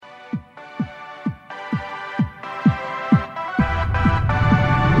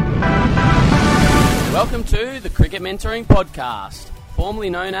Welcome to the Cricket Mentoring Podcast, formerly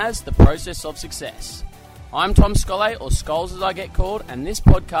known as The Process of Success. I'm Tom Scollay, or Scholes as I get called, and this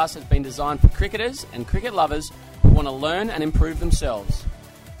podcast has been designed for cricketers and cricket lovers who want to learn and improve themselves.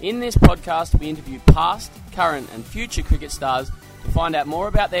 In this podcast, we interview past, current and future cricket stars to find out more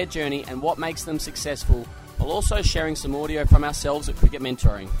about their journey and what makes them successful, while also sharing some audio from ourselves at Cricket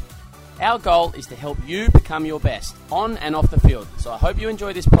Mentoring. Our goal is to help you become your best, on and off the field. So I hope you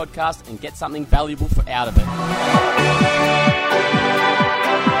enjoy this podcast and get something valuable out of it.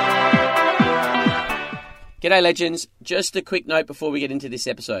 G'day legends, just a quick note before we get into this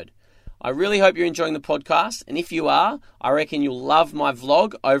episode. I really hope you're enjoying the podcast, and if you are, I reckon you'll love my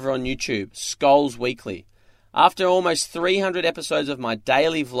vlog over on YouTube, Scholes Weekly. After almost 300 episodes of my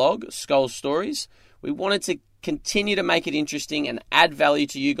daily vlog, Scholes Stories, we wanted to continue to make it interesting and add value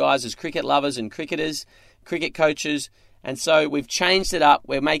to you guys as cricket lovers and cricketers, cricket coaches, and so we've changed it up.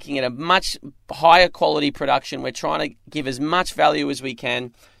 We're making it a much higher quality production. We're trying to give as much value as we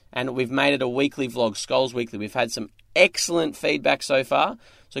can, and we've made it a weekly vlog, Scholes Weekly. We've had some excellent feedback so far.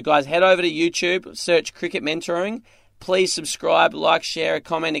 So guys, head over to YouTube, search Cricket Mentoring. Please subscribe, like, share,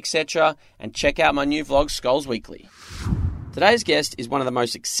 comment, etc. and check out my new vlog, Scholes Weekly. Today's guest is one of the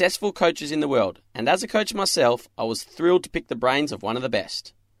most successful coaches in the world, and as a coach myself, I was thrilled to pick the brains of one of the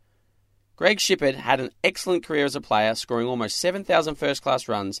best. Greg Shipperd had an excellent career as a player, scoring almost 7,000 first-class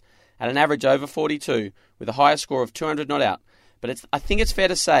runs at an average over 42, with a higher score of 200 not out. But I think it's fair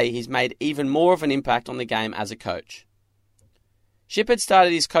to say he's made even more of an impact on the game as a coach. Shipperd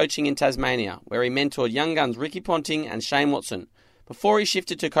started his coaching in Tasmania, where he mentored young guns Ricky Ponting and Shane Watson, before he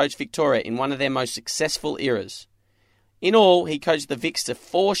shifted to coach Victoria in one of their most successful eras. In all, he coached the Vics to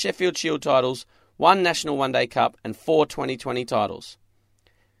 4 Sheffield Shield titles, 1 National One Day Cup and 4 2020 titles.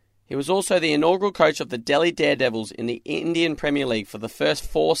 He was also the inaugural coach of the Delhi Daredevils in the Indian Premier League for the first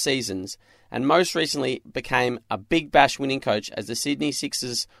 4 seasons, and most recently became a Big Bash winning coach as the Sydney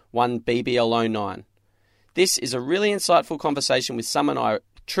Sixers won BBL 09. This is a really insightful conversation with someone I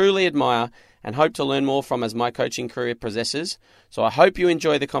truly admire and hope to learn more from as my coaching career progresses, so I hope you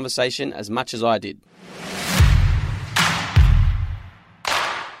enjoy the conversation as much as I did.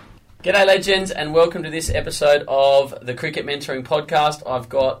 G'day legends, and welcome to this episode of the Cricket Mentoring Podcast. I've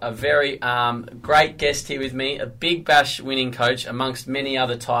got a very great guest here with me, a Big Bash winning coach amongst many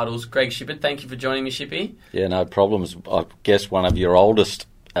other titles, Greg Shipperd. Thank you for joining me, Shippy. Yeah, no problems. I guess one of your oldest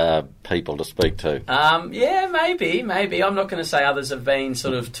people to speak to. Yeah, maybe. I'm not going to say others have been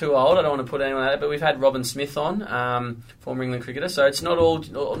sort of too old. I don't want to put anyone out there, but we've had Robin Smith on, former England cricketer. So it's not all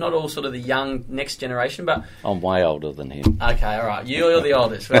sort of the young next generation, but I'm way older than him. Okay, all right. You're the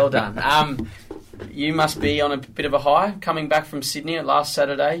oldest. Well done. You must be on a bit of a high, coming back from Sydney last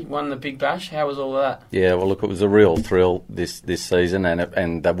Saturday, won the Big Bash. How was all of that? Yeah, well, look, it was a real thrill this season,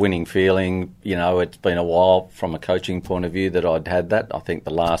 and the winning feeling. You know, it's been a while from a coaching point of view that I'd had that. I think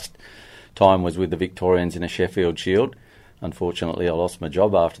the last time was with the Victorians in a Sheffield Shield. Unfortunately, I lost my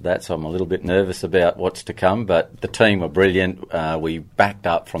job after that, so I'm a little bit nervous about what's to come. But the team were brilliant. We backed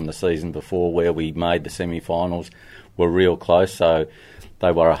up from the season before where we made the semi-finals. We're real close, so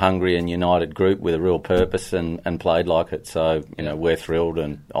they were a hungry and united group with a real purpose and played like it. So, you know, we're thrilled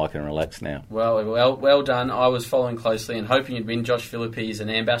and I can relax now. Well done. I was following closely and hoping you'd win. Josh Phillippe is an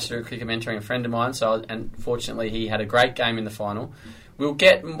ambassador at Cricket Mentoring, a friend of mine, and fortunately he had a great game in the final. We'll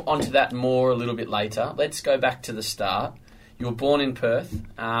get onto that more a little bit later. Let's go back to the start. You were born in Perth.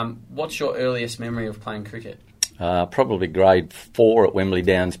 What's your earliest memory of playing cricket? Probably grade 4 at Wembley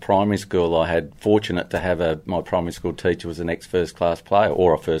Downs Primary School. I had fortunate to have my primary school teacher was an ex-first class player,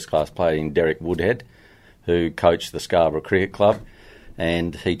 or a first class player in Derek Woodhead, who coached the Scarborough Cricket Club,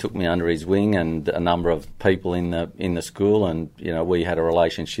 and he took me under his wing and a number of people in the school, and you know, we had a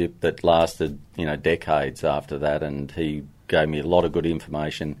relationship that lasted, you know, decades after that, and he gave me a lot of good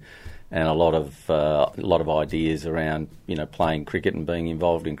information and a lot of ideas around, you know, playing cricket and being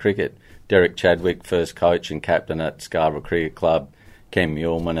involved in cricket. Derek Chadwick, first coach and captain at Scarborough Cricket Club. Ken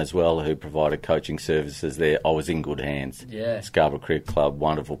Muleman as well, who provided coaching services there. I was in good hands. Yeah. Scarborough Cricket Club,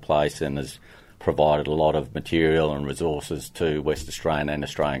 wonderful place, and has provided a lot of material and resources to West Australian and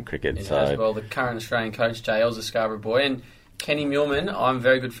Australian cricket. As well, the current Australian coach, JL's a Scarborough boy, and Kenny Muleman, I'm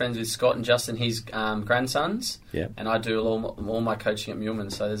very good friends with Scott and Justin, his grandsons. Yeah. And I do all my coaching at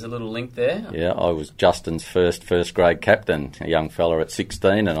Muleman, so there's a little link there. Yeah, I was Justin's first grade captain, a young fella at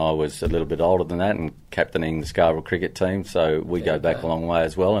 16, and I was a little bit older than that and captaining the Scarborough cricket team, so we go back a long way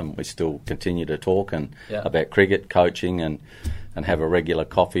as well, and we still continue to talk about cricket, coaching, and have a regular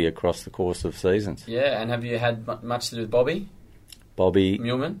coffee across the course of seasons. Yeah, and have you had much to do with Bobby? Bobby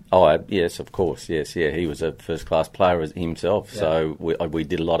Muleman? Oh, yes, of course, yes, yeah. He was a first-class player himself, so we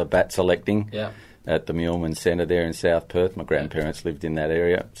did a lot of bat selecting. Yeah. at the Mulman Centre there in South Perth. My grandparents lived in that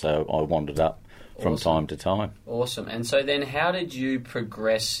area, so I wandered up from time to time. Awesome. And so then how did you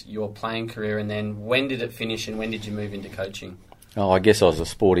progress your playing career, and then when did it finish and when did you move into coaching? Oh, I guess I was a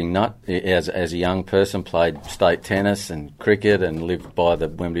sporting nut. As a young person, played state tennis and cricket and lived by the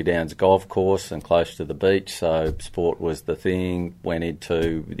Wembley Downs golf course and close to the beach, so sport was the thing. Went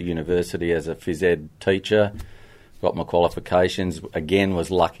into the university as a phys ed teacher, got my qualifications. Again, was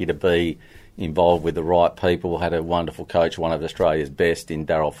lucky to be involved with the right people. Had a wonderful coach, one of Australia's best in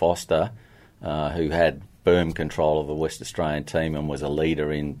Darryl Foster, who had firm control of the West Australian team and was a leader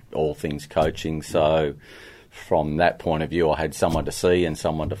in all things coaching. So from that point of view, I had someone to see and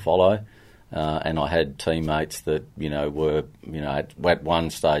someone to follow, and I had teammates that were at one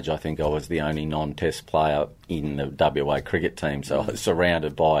stage I think I was the only non-test player in the WA cricket team, so I was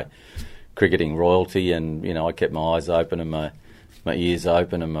surrounded by cricketing royalty, and I kept my eyes open and my ears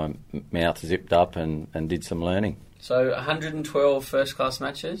open and my mouth zipped up and did some learning. So 112 first class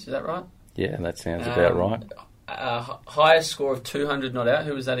matches, is that right? Yeah, that sounds about right. Highest score of 200 not out.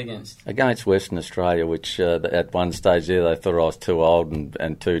 Who was that against? Against Western Australia, which at one stage there they thought I was too old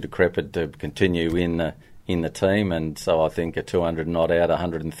and too decrepit to continue in the team, and so I think a 200 not out,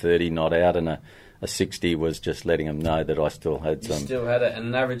 130 not out, and a 60 was just letting them know that I still had some. You still had it, and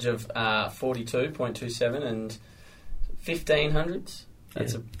an average of 42.27 and 1500s.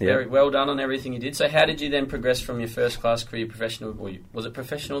 That's very well done on everything you did. So how did you then progress from your first class career professional? Was it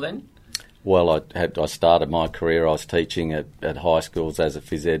professional then? Well, I started my career, I was teaching at high schools as a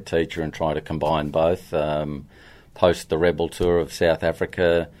phys ed teacher and trying to combine both. Post the Rebel Tour of South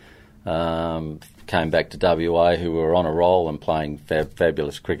Africa, came back to WA, who were on a roll and playing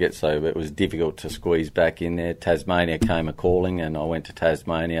fabulous cricket, so it was difficult to squeeze back in there. Tasmania came a-calling, and I went to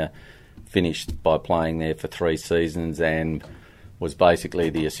Tasmania, finished by playing there for 3 seasons, and was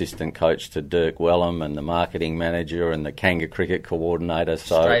basically the assistant coach to Dirk Wellham and the marketing manager and the Kanga cricket coordinator.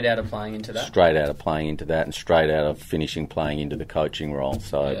 So straight out of playing into that? Straight out of playing into that, and straight out of finishing playing into the coaching role.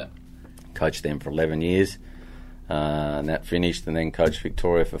 So coached them for 11 years, and that finished, and then coached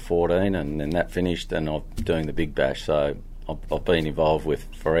Victoria for 14, and then that finished, and I'm doing the Big Bash. So I've been involved with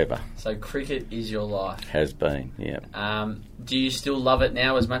forever. So cricket is your life? Has been, yeah. Do you still love it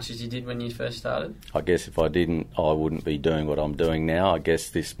now as much as you did when you first started? I guess if I didn't, I wouldn't be doing what I'm doing now. I guess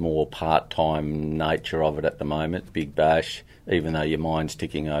this more part-time nature of it at the moment, Big Bash, even though your mind's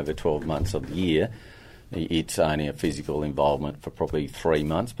ticking over 12 months of the year, it's only a physical involvement for probably 3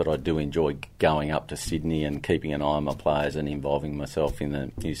 months, but I do enjoy going up to Sydney and keeping an eye on my players and involving myself in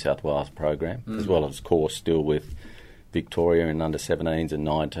the New South Wales program, as well as, of course, still with Victoria in under 17s and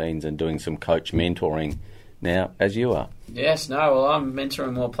 19s and doing some coach mentoring now, as you are. Yes, no, well, I'm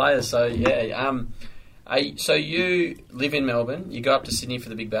mentoring more players, so yeah. So you live in Melbourne, you go up to Sydney for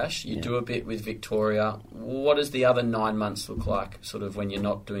the Big Bash, you do a bit with Victoria. What does the other 9 months look like, sort of when you're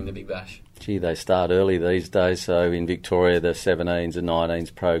not doing the Big Bash? Gee, they start early these days, so in Victoria the 17s and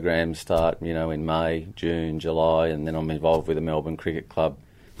 19s programs start, in May, June, July, and then I'm involved with the Melbourne Cricket Club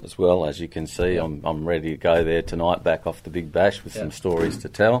as well. As you can see, I'm ready to go there tonight, back off the Big Bash with some stories to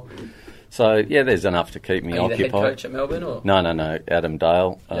tell. So, yeah, there's enough to keep me occupied. Are you the head coach at Melbourne? Or? No. Adam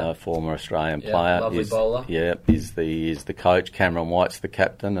Dale, former Australian player. Lovely bowler. Yeah, is the coach. Cameron White's the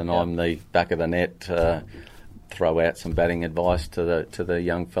captain, and I'm the back of the net, throw out some batting advice to the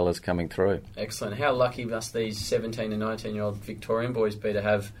young fellas coming through. Excellent. How lucky must these 17 and 19-year-old Victorian boys be to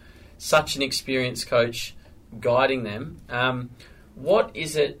have such an experienced coach guiding them? What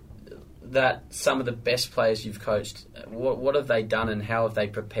is it that some of the best players you've coached, what have they done and how have they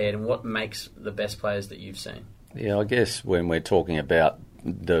prepared, and what makes the best players that you've seen? Yeah, I guess when we're talking about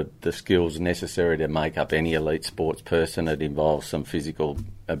the skills necessary to make up any elite sports person, it involves some physical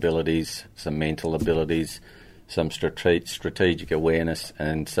abilities, some mental abilities, some strategic awareness,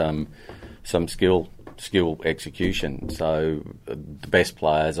 and some skill execution. So the best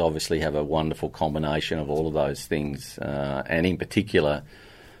players obviously have a wonderful combination of all of those things, and in particular,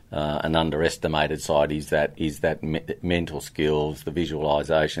 an underestimated side is that mental skills, the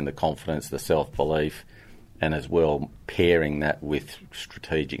visualisation, the confidence, the self-belief, and as well pairing that with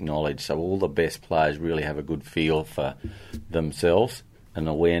strategic knowledge. So all the best players really have a good feel for themselves, an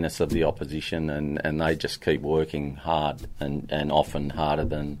awareness of the opposition, and they just keep working hard and often harder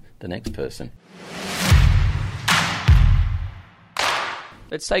than the next person.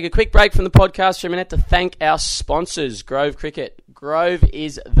 Let's take a quick break from the podcast for a minute to thank our sponsors, Grove Cricket. Grove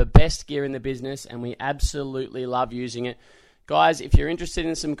is the best gear in the business, and we absolutely love using it. Guys, if you're interested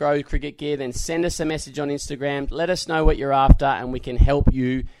in some Grove Cricket gear, then send us a message on Instagram. Let us know what you're after, and we can help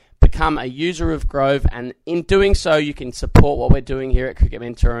you become a user of Grove. And in doing so, you can support what we're doing here at Cricket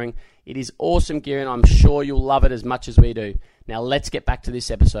Mentoring It is awesome gear, and I'm sure you'll love it as much as we do. Now let's get back to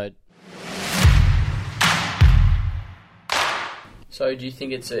this episode. So do you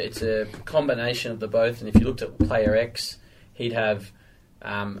think it's a combination of the both? And if you looked at player X, he'd have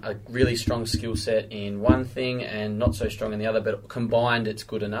a really strong skill set in one thing and not so strong in the other, but combined it's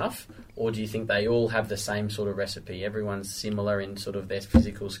good enough? Or do you think they all have the same sort of recipe? Everyone's similar in sort of their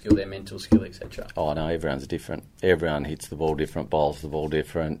physical skill, their mental skill, etc.? Oh, no, everyone's different. Everyone hits the ball different, bowls the ball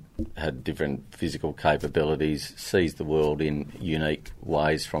different, had different physical capabilities, sees the world in unique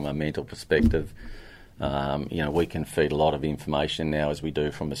ways from a mental perspective. We can feed a lot of information now as we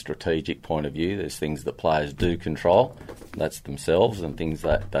do from a strategic point of view. There's things that players do control, that's themselves, and things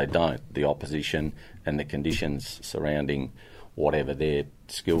that they don't, the opposition and the conditions surrounding whatever their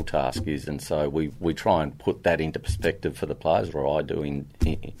skill task is. And so we try and put that into perspective for the players, or I do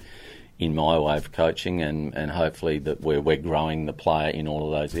in my way of coaching, and hopefully that we're growing the player in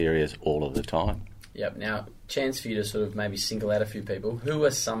all of those areas all of the time. Yep. Now, chance for you to sort of maybe single out a few people. Who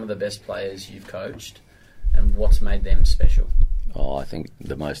are some of the best players you've coached, and what's made them special? Oh, I think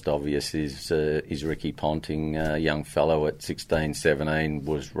the most obvious is Ricky Ponting, a young fellow at 16, 17,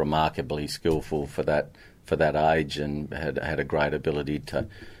 was remarkably skillful for that age, and had a great ability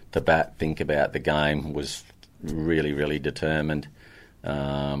to bat, think about the game, was really, really determined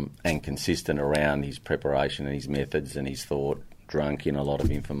and consistent around his preparation and his methods and his thought, drunk in a lot of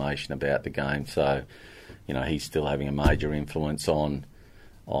information about the game. So, he's still having a major influence on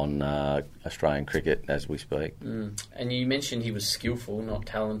Australian cricket as we speak. And you mentioned he was skillful, not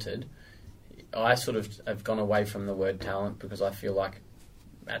talented. I sort of have gone away from the word talent because I feel like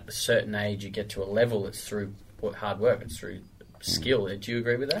at a certain age you get to a level, it's through hard work, it's through skill. Do you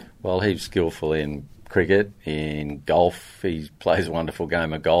agree with that? Well, he's skillful in cricket, in golf. He plays a wonderful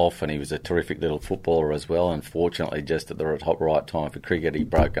game of golf, and he was a terrific little footballer as well. Unfortunately, just at the right time for cricket, he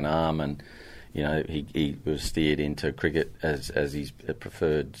broke an arm, and he was steered into cricket as his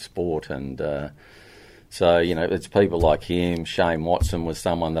preferred sport. And so, it's people like him. Shane Watson was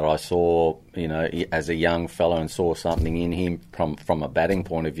someone that I saw, as a young fellow, and saw something in him from a batting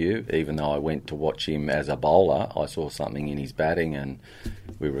point of view. Even though I went to watch him as a bowler, I saw something in his batting, and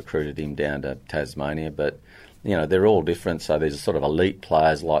we recruited him down to Tasmania. But, they're all different. So there's sort of elite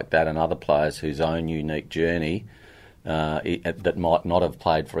players like that, and other players whose own unique journey that might not have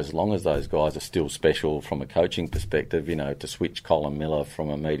played for as long as those guys are still special from a coaching perspective. To switch Colin Miller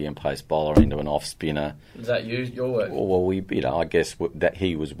from a medium pace bowler into an off spinner. Is that your work? Well, I guess that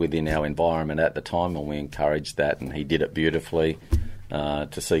he was within our environment at the time, and we encouraged that, and he did it beautifully.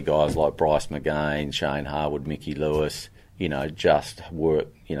 To see guys like Bryce McGain, Shane Harwood, Mickey Lewis, just work,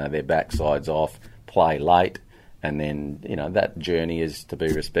 their backsides off, play late. And then, that journey is to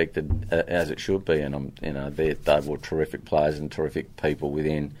be respected as it should be. And, they were terrific players and terrific people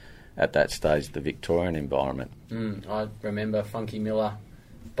within, at that stage, the Victorian environment. I remember Funky Miller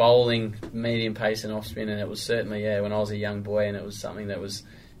bowling medium pace and off spin, and it was certainly, when I was a young boy, and it was something that was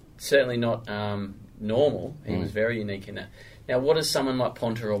certainly not normal. He was very unique in that. Now, what does someone like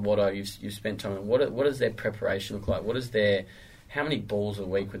Ponter or Watto, you've spent time on, what does their preparation look like? How many balls a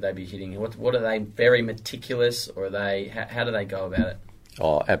week would they be hitting? What are they, very meticulous, or are they? How do they go about it?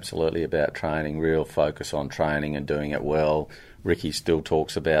 Oh, absolutely about training, real focus on training and doing it well. Ricky still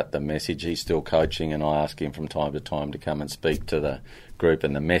talks about the message. He's still coaching, and I ask him from time to time to come and speak to the group.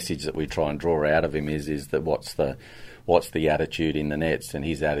 And the message that we try and draw out of him is that what's the attitude in the nets? And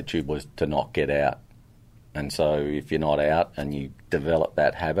his attitude was to not get out. And so if you're not out and you develop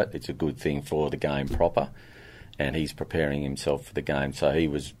that habit, it's a good thing for the game proper. And he's preparing himself for the game. So he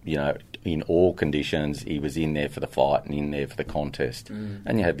was, in all conditions, he was in there for the fight and in there for the contest.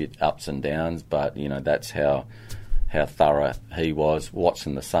 And you have your ups and downs, but, that's how thorough he was.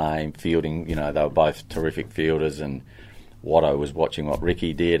 Watson the same, fielding, they were both terrific fielders, and Watto was watching what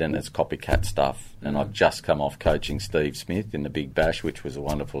Ricky did, and it's copycat stuff. And I've just come off coaching Steve Smith in the Big Bash, which was a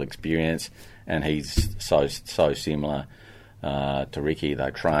wonderful experience, and he's so similar to Ricky.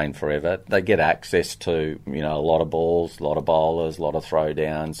 They train forever. They get access to, a lot of balls, a lot of bowlers, a lot of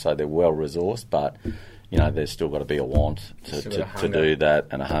throwdowns, so they're well resourced, but, there's still got to be a want to do that,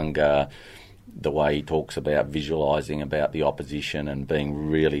 and a hunger. The way he talks about visualising about the opposition and being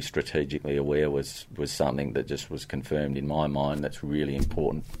really strategically aware was something that just was confirmed in my mind. That's really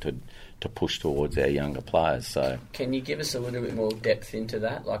important to push towards our younger players. So, can you give us a little bit more depth into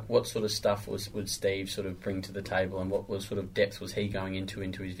that? Like, what sort of stuff would Steve sort of bring to the table, and what sort of depth was he going into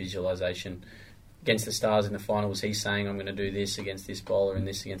his visualisation against the Stars in the final, was he saying, I'm going to do this against this bowler and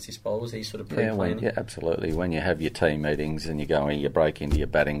this against this bowler? Was he sort of pre-planning? Yeah, absolutely. When you have your team meetings and you break into your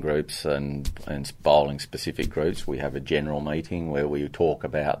batting groups and bowling specific groups, we have a general meeting where we talk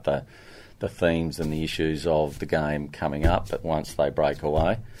about the themes and the issues of the game coming up. But once they break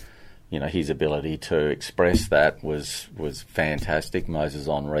away, his ability to express that was fantastic. Moses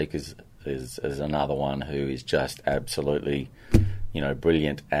Enrique is another one who is just absolutely,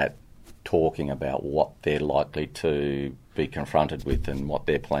 brilliant at talking about what they're likely to be confronted with and what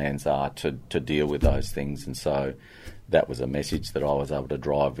their plans are to deal with those things. And so that was a message that I was able to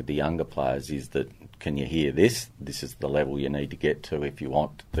drive with the younger players, is that, can you hear this? This is the level you need to get to if you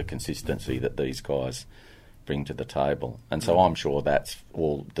want the consistency that these guys bring to the table. And so I'm sure that's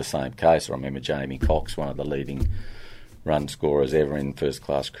all the same case. I remember Jamie Cox, one of the leading run scorers ever in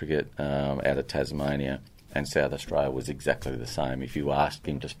first-class cricket out of Tasmania, and South Australia was exactly the same. If you asked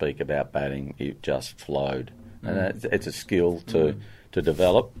him to speak about batting, it just flowed. And it's a skill to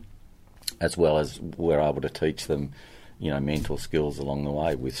develop, as well as we're able to teach them, mental skills along the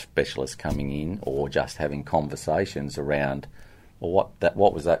way, with specialists coming in or just having conversations around, well,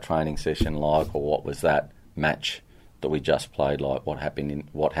 what was that training session like, or what was that match that we just played like? What happened and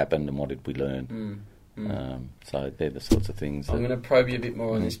what did we learn? So they're the sorts of things. I'm going to probe you a bit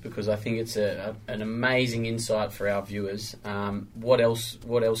more on this, because I think it's an amazing insight for our viewers. What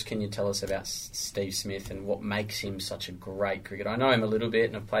else can you tell us about Steve Smith and what makes him such a great cricketer? I know him a little bit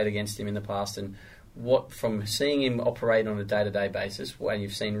and I've played against him in the past, and what, from seeing him operate on a day-to-day basis, and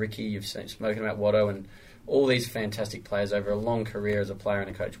you've seen Ricky, you've spoken about Watto and all these fantastic players over a long career as a player and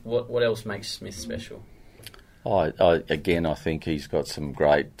a coach, what else makes Smith special? I think he's got some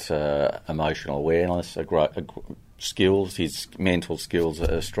great emotional awareness, skills. His mental skills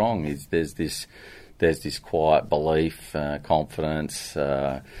are strong. There's this quiet belief, confidence,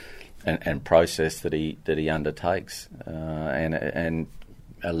 and process that he undertakes, and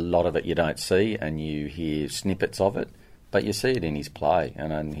a lot of it you don't see, and you hear snippets of it, but you see it in his play,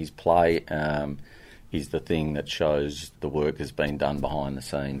 and his play is the thing that shows the work has been done behind the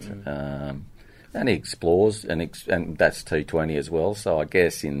scenes. And he explores, and that's T20 as well. So I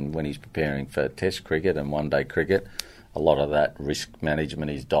guess when he's preparing for Test cricket and one-day cricket, a lot of that risk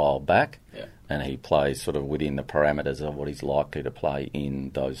management is dialed back, and he plays sort of within the parameters of what he's likely to play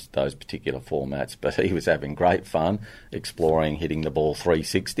in those particular formats. But he was having great fun exploring hitting the ball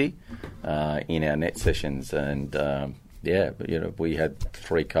 360 in our net sessions, and we had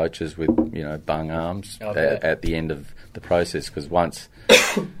 3 coaches with bung arms at the end of the process, because once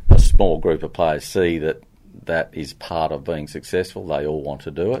a small group of players see that is part of being successful, they all want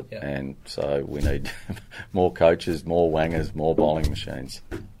to do it, and so we need more coaches, more wangers, more bowling machines.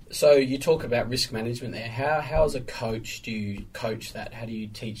 So you talk about risk management there. How as a coach do you coach that? How do you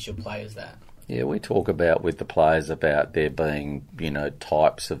teach your players that? Yeah, we talk about with the players about there being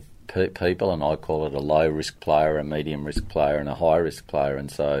types of people, and I call it a low risk player, a medium risk player, and a high risk player. And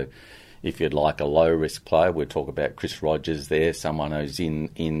so if you'd like a low risk player, we'll talk about Chris Rogers there, someone who's in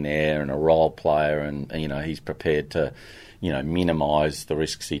there and a role player, and he's prepared to minimise the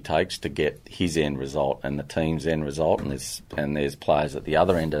risks he takes to get his end result and the team's end result. And there's players at the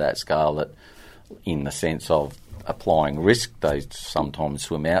other end of that scale that, in the sense of applying risk, they sometimes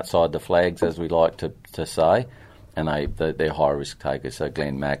swim outside the flags, as we like to say, and they're high risk takers. So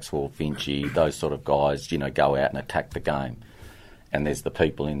Glenn Maxwell, Finchy, those sort of guys, go out and attack the game. And there's the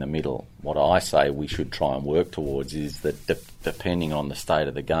people in the middle. What I say we should try and work towards is that depending on the state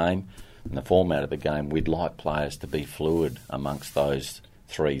of the game and the format of the game, we'd like players to be fluid amongst those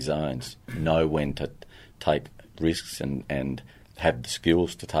 3 zones, know when to take risks and have the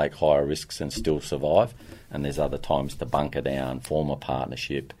skills to take higher risks and still survive. And there's other times to bunker down, form a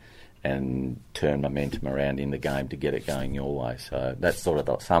partnership, and turn momentum around in the game to get it going your way. So that's sort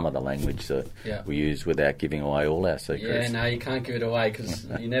of some of the language that we use without giving away all our secrets. Yeah, no, you can't give it away, because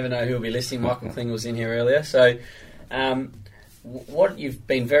you never know who will be listening. Michael Kling was in here earlier. So you've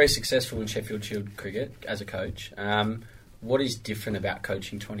been very successful in Sheffield Shield cricket as a coach. What is different about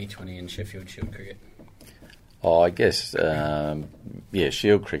coaching 2020 in Sheffield Shield cricket? Oh, I guess,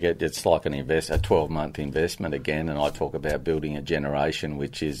 Shield cricket, it's like a 12-month investment again, and I talk about building a generation,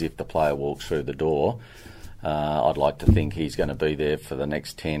 which is if the player walks through the door, I'd like to think he's going to be there for the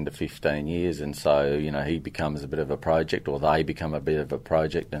next 10 to 15 years, and so, he becomes a bit of a project, or they become a bit of a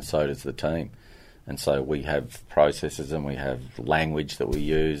project, and so does the team. And so we have processes, and we have language that we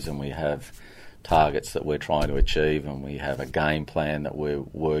use, and we have targets that we're trying to achieve, and we have a game plan that we're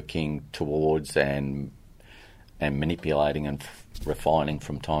working towards and manipulating and refining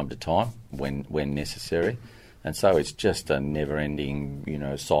from time to time when necessary. And so it's just a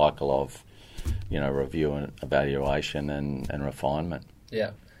never-ending, cycle of review and evaluation and refinement.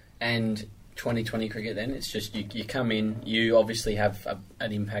 Yeah. And 2020 cricket then, it's just you come in, you obviously have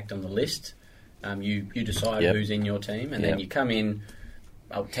an impact on the list. You decide who's in your team, and then you come in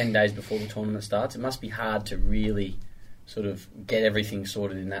 10 days before the tournament starts. It must be hard to really sort of get everything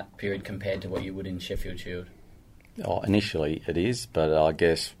sorted in that period compared to what you would in Sheffield Shield. Oh, initially it is, but I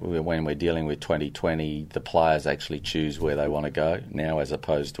guess when we're dealing with 2020, the players actually choose where they want to go now, as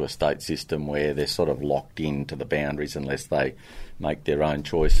opposed to a state system where they're sort of locked into the boundaries unless they make their own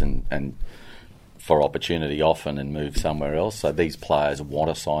choice and for opportunity often and move somewhere else. So these players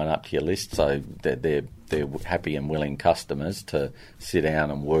want to sign up to your list, so they're happy and willing customers to sit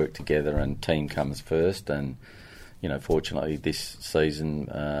down and work together, and team comes first. And fortunately this season,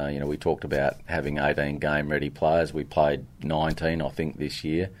 we talked about having 18 game-ready players. We played 19, I think, this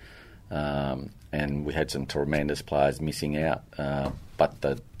year, and we had some tremendous players missing out. But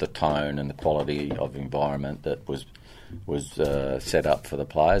the tone and the quality of environment that was set up for the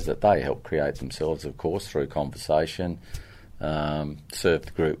players, that they helped create themselves, of course, through conversation, served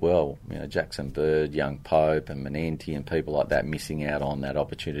the group well. Jackson Bird, Young Pope and Menanti and people like that missing out on that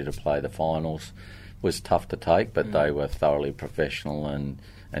opportunity to play the finals was tough to take, but they were thoroughly professional and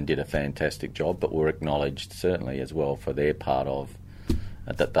did a fantastic job, but were acknowledged certainly as well for their part of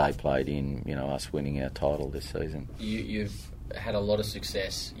that they played in us winning our title this season. You've had a lot of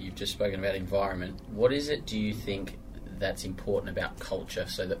success. You've just spoken about environment. What is it, do you think, that's important about culture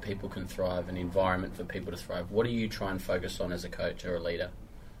so that people can thrive, an environment for people to thrive? What do you try and focus on as a coach or a leader?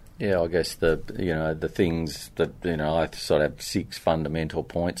 Yeah, I guess the things that I sort of have 6 fundamental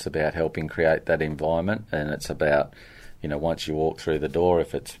points about helping create that environment, and it's about once you walk through the door,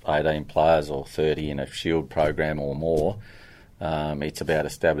 if it's 18 players or 30 in a Shield program or more, it's about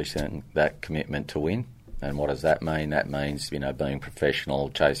establishing that commitment to win. And what does that mean? That means being professional,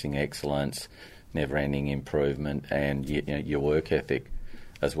 chasing excellence, never-ending improvement, and your work ethic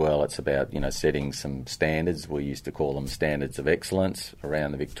as well. It's about setting some standards. We used to call them standards of excellence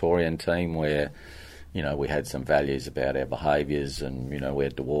around the Victorian team, where we had some values about our behaviours, and we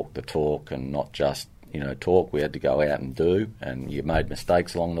had to walk the talk and not just talk. We had to go out and do, and you made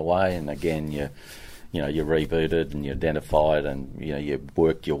mistakes along the way, and again you rebooted and you identified, and you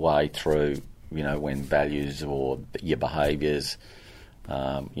worked your way through when values or your behaviours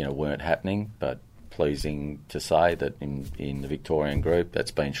weren't happening. But pleasing to say that in the Victorian group,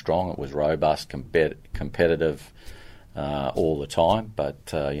 that's been strong. It was robust, competitive all the time, but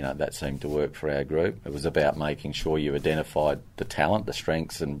that seemed to work for our group. It was about making sure you identified the talent, the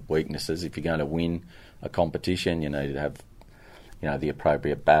strengths and weaknesses. If you're going to win a competition, you need to have the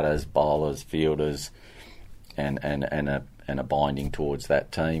appropriate batters, bowlers, fielders, and a binding towards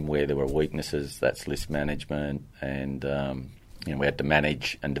that team. Where there were weaknesses, that's list management, and we had to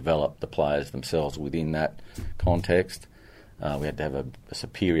manage and develop the players themselves within that context. We had to have a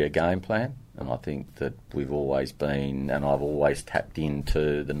superior game plan, and I think that we've always been, and I've always tapped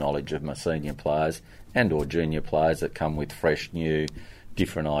into the knowledge of my senior players and or junior players that come with fresh, new,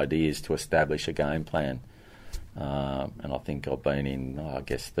 different ideas to establish a game plan. And I think I've been in,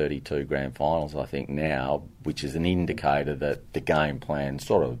 32 grand finals, I think now, which is an indicator that the game plan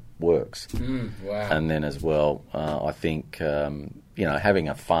sort of works. Wow. And then as well, I think, having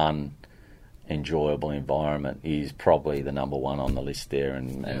a fun, enjoyable environment is probably the number one on the list there,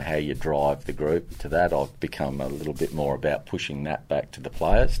 and how you drive the group to that. I've become a little bit more about pushing that back to the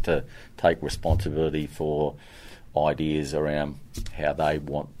players to take responsibility for ideas around how they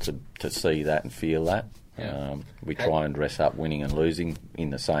want to see that and feel that. Yeah. We try and dress up winning and losing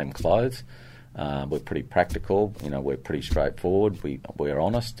in the same clothes. We're pretty practical, we're pretty straightforward, we're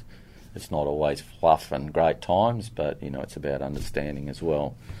honest. It's not always fluff and great times, but it's about understanding as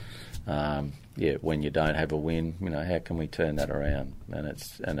well. When you don't have a win, how can we turn that around?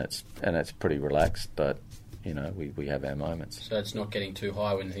 And it's pretty relaxed, but we have our moments. So it's not getting too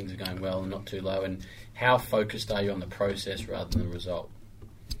high when things are going well, and not too low. And how focused are you on the process rather than the result?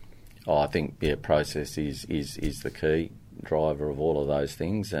 I think process is the key driver of all of those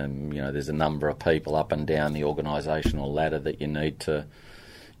things, and there's a number of people up and down the organisational ladder that you need to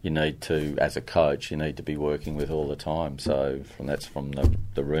as a coach, you need to be working with all the time. So from the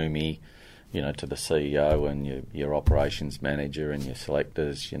roomie, to the CEO and your operations manager and your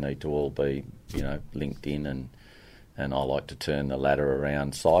selectors, you need to all be linked in, and I like to turn the ladder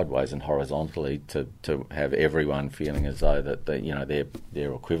around sideways and horizontally to have everyone feeling as though that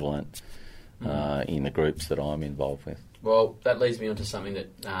they're equivalent in the groups that I'm involved with. Well, that leads me on to something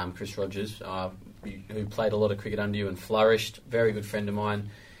that Chris Rogers, who played a lot of cricket under you and flourished, very good friend of mine,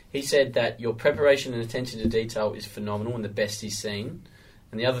 he said that your preparation and attention to detail is phenomenal and the best he's seen.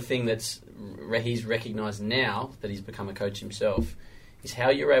 And the other thing he's recognised now that he's become a coach himself is how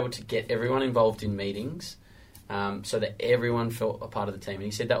you're able to get everyone involved in meetings so that everyone felt a part of the team. And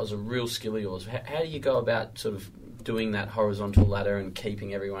he said that was a real skill of yours. How do you go about sort of doing that horizontal ladder and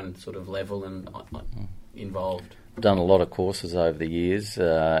keeping everyone sort of level and involved? I've done a lot of courses over the years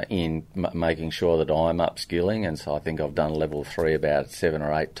in making sure that I'm upskilling, and so I think I've done level 3 about 7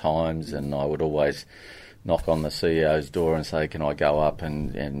 or 8 times, and I would always knock on the CEO's door and say, can I go up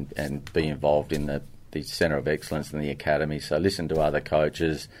and be involved in the Centre of Excellence and the Academy? So listen to other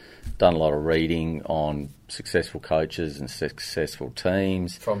coaches, done a lot of reading on successful coaches and successful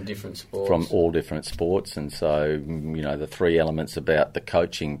teams. From different sports. From all different sports. And so, the 3 elements about the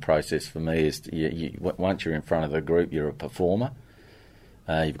coaching process for me is once you're in front of the group, you're a performer.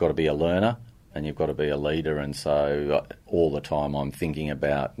 You've got to be a learner and you've got to be a leader. And so all the time I'm thinking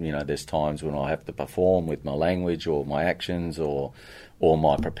about, there's times when I have to perform with my language or my actions or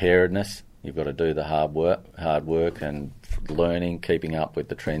my preparedness. You've got to do the hard work and learning, keeping up with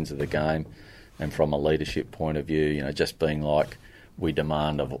the trends of the game. And from a leadership point of view, just being like we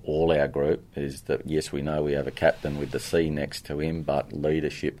demand of all our group is that, yes, we know we have a captain with the C next to him, but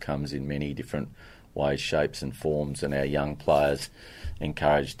leadership comes in many different ways, shapes and forms, and our young players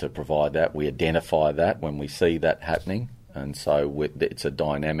encouraged to provide that. We identify that when we see that happening, and so it's a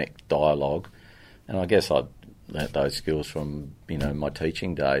dynamic dialogue. And I guess I learnt those skills from my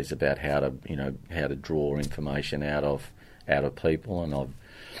teaching days about how to draw information out of people, and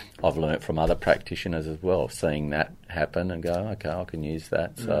I've learnt from other practitioners as well, seeing that happen and go, okay, I can use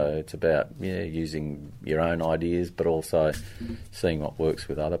that. So it's about using your own ideas, but also seeing what works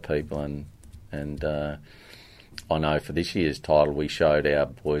with other people. And I know for this year's title, we showed our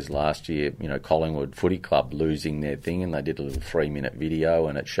boys last year, Collingwood Footy Club losing their thing, and they did a little 3-minute video,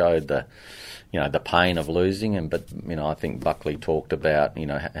 and it showed the pain of losing. But I think Buckley talked about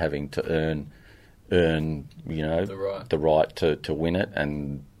having to earn the right to win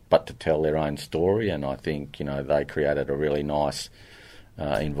it, but to tell their own story. And I think they created a really nice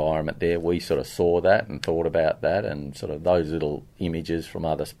environment there. We sort of saw that and thought about that, and sort of those little images from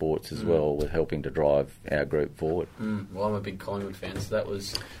other sports as well were helping to drive our group forward. Well, I'm a big Collingwood fan, so that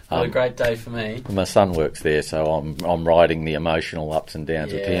was a great day for me. My son works there, so I'm riding the emotional ups and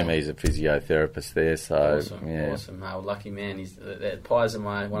downs with him. He's a physiotherapist there, so awesome. Oh, lucky man. Pies are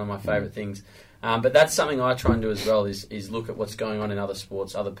one of my favourite things. But that's something I try and do as well, is look at what's going on in other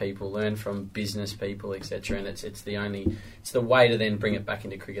sports, other people, learn from business people, etc. And it's the way to then bring it back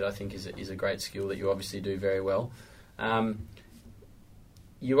into cricket. I think is a great skill that you obviously do very well.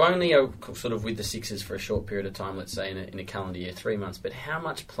 You only are sort of with the Sixers for a short period of time, let's say in a calendar year, 3 months. But how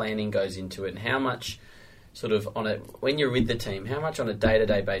much planning goes into it, and how much sort of when you're with the team, how much on a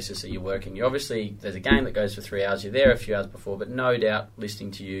day-to-day basis are you working? You obviously, there's a game that goes for 3 hours. You're there a few hours before, but no doubt listening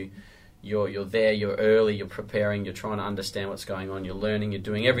to you. You're there, you're early, you're preparing, you're trying to understand what's going on, you're learning, you're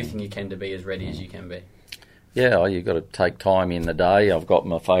doing everything you can to be as ready as you can be. Yeah, you've got to take time in the day. I've got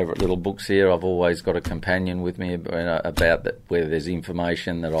my favourite little books here. I've always got a companion with me about that, where there's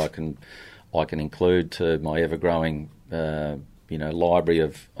information that I can include to my ever-growing library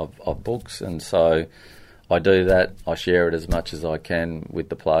of books. And so I do that. I share it as much as I can with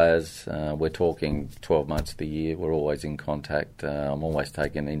the players. We're talking 12 months of the year. We're always in contact. I'm always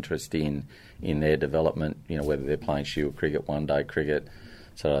taking interest in their development, whether they're playing shield cricket, one-day cricket.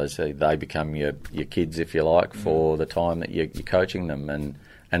 So they become your kids, if you like, for the time that you're coaching them.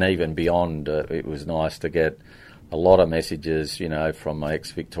 And even beyond, it was nice to get a lot of messages, from my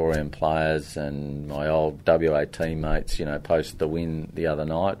ex-Victorian players and my old WA teammates, post the win the other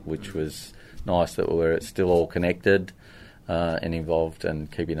night, which was nice that we're still all connected and involved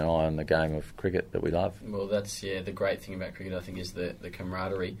and keeping an eye on the game of cricket that we love. Well, that's the great thing about cricket, I think, is the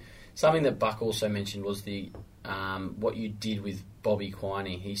camaraderie. Something that Buck also mentioned was what you did with Bobby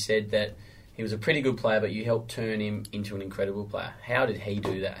Quiney. He said that he was a pretty good player, but you helped turn him into an incredible player. How did he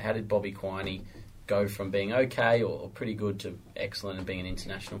do that? How did Bobby Quiney go from being okay or pretty good to excellent and being an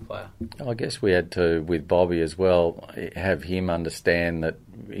international player? I guess we had to, with Bobby as well, have him understand that,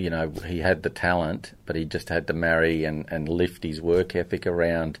 he had the talent, but he just had to marry and lift his work ethic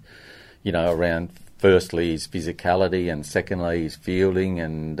around firstly his physicality, and secondly his fielding,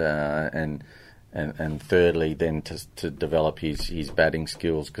 and thirdly then to develop his batting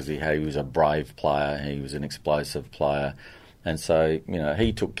skills, because he was a brave player, he was an explosive player. And so,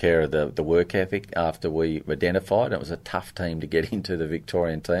 he took care of the work ethic after we identified. It was a tough team to get into, the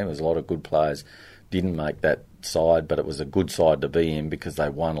Victorian team. There was a lot of good players didn't make that side, but it was a good side to be in because they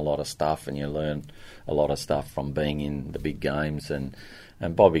won a lot of stuff, and you learn a lot of stuff from being in the big games. And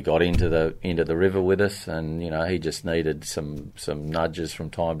And Bobby got into the river with us, and he just needed some nudges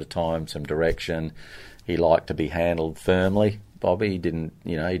from time to time, some direction. He liked to be handled firmly. Bobby he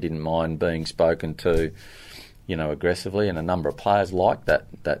didn't mind being spoken to, aggressively, and a number of players like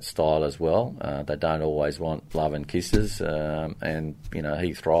that style as well. They don't always want love and kisses, and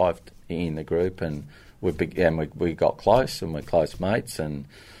he thrived in the group, and we got close, and we're close mates, and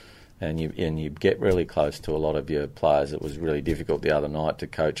you get really close to a lot of your players. It was really difficult the other night to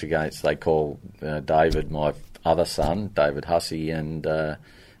coach against. They call David, my other son, David Hussey, and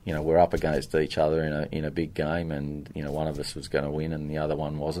we're up against each other in a big game, and one of us was going to win and the other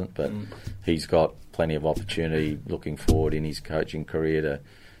one wasn't. But he's got plenty of opportunity looking forward in his coaching career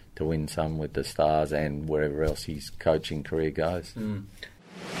to win some with the Stars and wherever else his coaching career goes.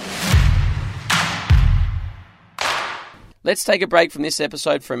 Let's take a break from this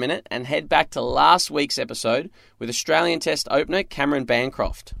episode for a minute and head back to last week's episode with Australian Test opener Cameron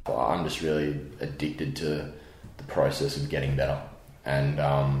Bancroft. I'm just really addicted to the process of getting better. And,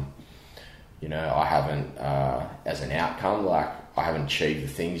 I haven't, as an outcome, I haven't achieved the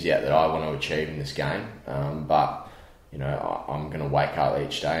things yet that I want to achieve in this game. But, I'm going to wake up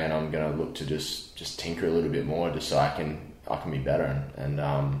each day and I'm going to look to just tinker a little bit more just so I can be better. And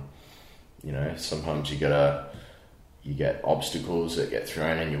sometimes you get obstacles that get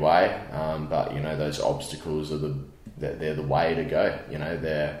thrown in your way. But, those obstacles they're the way to go.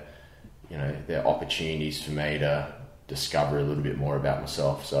 They're opportunities for me to discover a little bit more about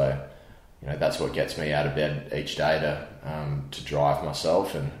myself. So, that's what gets me out of bed each day to drive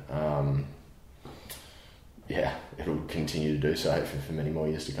myself, and it'll continue to do so for many more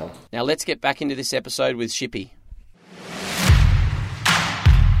years to come. Now let's get back into this episode with Shippy.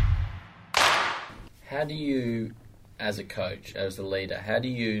 How do you, as a coach, as a leader, how do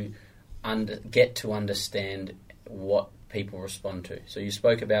you get to understand what people respond to? So you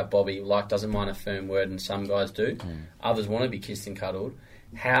spoke about Bobby, doesn't mind a firm word, and some guys do. Others want to be kissed and cuddled.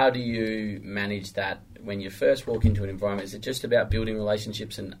 How do you manage that when you first walk into an environment? Is it just about building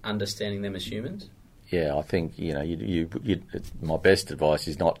relationships and understanding them as humans? Yeah, I think my best advice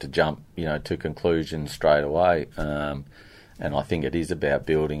is not to jump to conclusions straight away, and I think it is about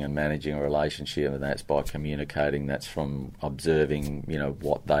building and managing a relationship, and that's by communicating. That's from observing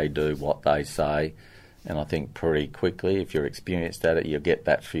what they do, what they say. And I think pretty quickly, if you're experienced at it, you'll get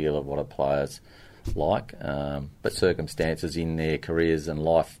that feel of what a player's like. But circumstances in their careers and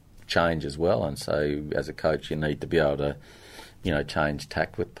life change as well. And so as a coach, you need to be able to, change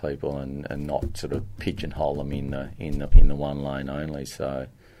tack with people and not sort of pigeonhole them in the one lane only. So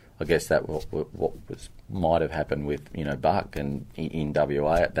I guess that what might have happened with, Buck and in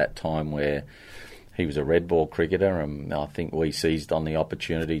WA at that time, where he was a red ball cricketer, and I think we seized on the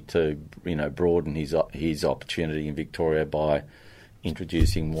opportunity to, broaden his opportunity in Victoria by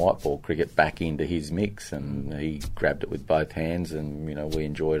introducing white ball cricket back into his mix, and he grabbed it with both hands, and we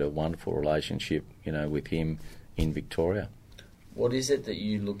enjoyed a wonderful relationship, with him in Victoria. What is it that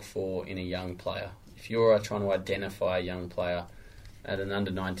you look for in a young player? If you're trying to identify a young player at an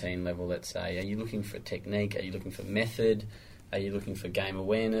under-19 level, let's say, are you looking for technique? Are you looking for method? Are you looking for game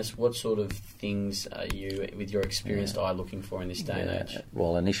awareness? What sort of things are you, with your experienced eye, looking for in this day and age?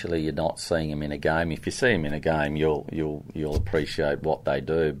 Well, initially you're not seeing them in a game. If you see them in a game, you'll appreciate what they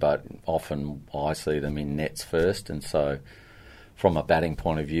do. But often I see them in nets first, and so from a batting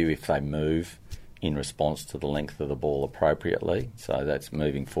point of view, if they move in response to the length of the ball appropriately, so that's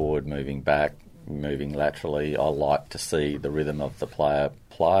moving forward, moving back, moving laterally. I like to see the rhythm of the player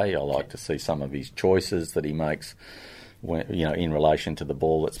play. I like to see some of his choices that he makes in relation to the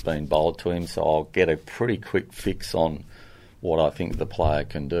ball that's been bowled to him. So I'll get a pretty quick fix on what I think the player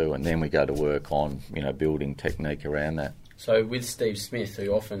can do, and then we go to work on, building technique around that. So with Steve Smith,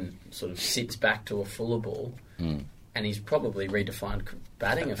 who often sort of sits back to a fuller ball, and he's probably redefined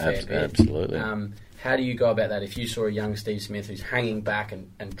batting a fair bit. Absolutely. How do you go about that? If you saw a young Steve Smith who's hanging back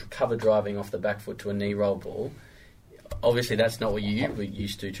and cover driving off the back foot to a knee roll ball, obviously that's not what you were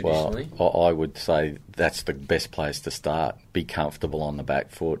used to traditionally. Well, I would say that's the best place to start. Be comfortable on the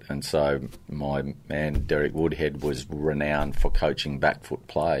back foot. And so my man Derek Woodhead was renowned for coaching back foot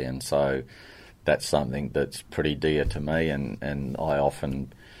play, and so that's something that's pretty dear to me, and I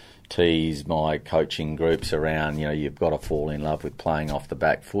often tease my coaching groups around, you've got to fall in love with playing off the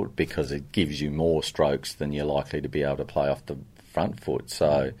back foot because it gives you more strokes than you're likely to be able to play off the front foot.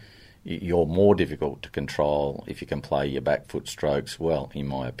 So you're more difficult to control if you can play your back foot strokes well, in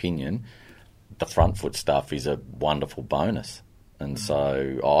my opinion. The front foot stuff is a wonderful bonus. And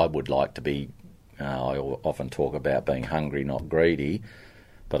so I would like to be, I often talk about being hungry, not greedy.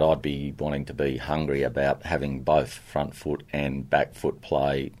 But I'd be wanting to be hungry about having both front foot and back foot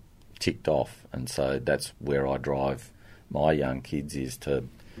play ticked off, and so that's where I drive my young kids, is to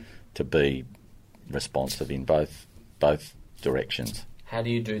be responsive in both directions. How do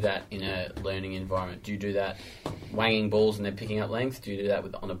you do that in a learning environment? Do you do that wanging balls and then picking up length? Do you do that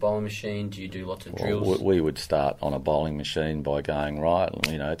on a bowling machine? Do you do lots of drills? Well, we would start on a bowling machine by going, right,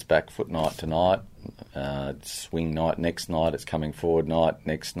 it's back foot night tonight, it's swing night next night, it's coming forward night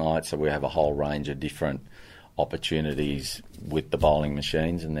next night, so we have a whole range of different opportunities with the bowling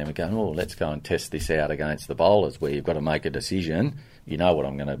machines, and then we go, let's go and test this out against the bowlers, where you've got to make a decision. You know what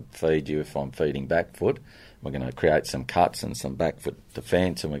I'm going to feed you if I'm feeding back foot. We're going to create some cuts and some back foot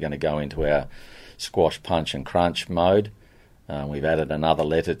defence, and we're going to go into our squash, punch and crunch mode. We've added another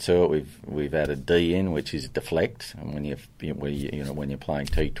letter to it. We've added D in, which is deflect. And when you're playing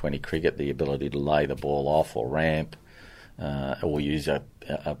T20 cricket, the ability to lay the ball off or ramp, or use a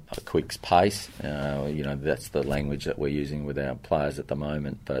quick pace. That's the language that we're using with our players at the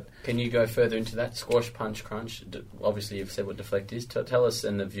moment. But can you go further into that? Squash, punch, crunch. Obviously, you've said what deflect is. Tell us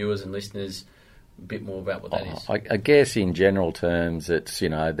and the viewers and listeners a bit more about what that is. I guess in general terms, it's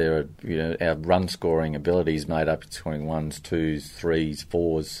our run scoring ability is made up between 1s, 2s, 3s,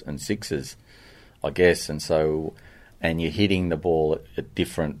 4s, and 6s, I guess, and you're hitting the ball at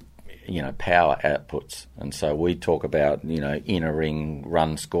different power outputs, and so we talk about inner ring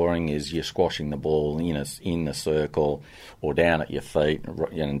run scoring is you're squashing the ball in the circle or down at your feet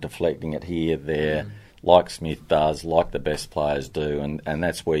and deflecting it here, there, like Smith does, like the best players do, and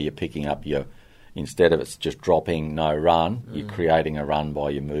that's where you're picking up your. Instead of it's just dropping, no run, you're creating a run by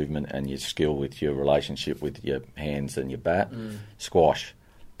your movement and your skill with your relationship with your hands and your bat. Squash.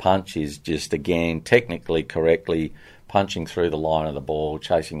 Punch is just, again, technically correctly punching through the line of the ball,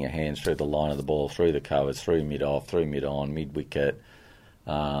 chasing your hands through the line of the ball, through the covers, through mid-off, through mid-on, mid-wicket,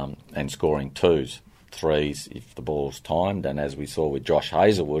 and scoring 2s. 3s if the ball's timed, and as we saw with Josh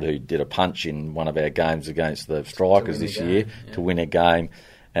Hazlewood, who did a punch in one of our games against the Strikers this year to win a game,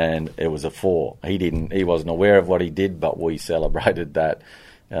 and it was a 4. He wasn't aware of what he did, but we celebrated that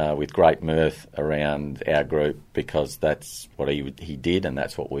with great mirth around our group, because that's what he did, and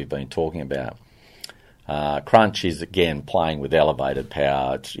that's what we've been talking about. Crunch is, again, playing with elevated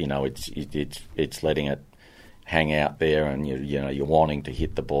power. It's letting it hang out there, and you're wanting to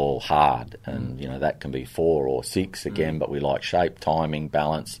hit the ball hard, and that can be 4 or 6 again. But we like shape, timing,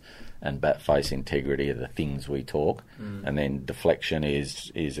 balance, and bat face integrity are the things we talk. And then deflection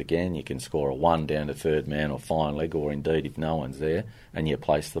is again, you can score a 1 down to third man or fine leg, or indeed if no one's there and you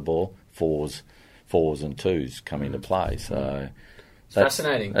place the ball, 4s and 2s come into play. So that's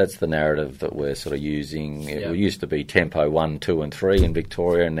fascinating. That's the narrative that we're sort of using. It used to be tempo 1, 2 and 3 in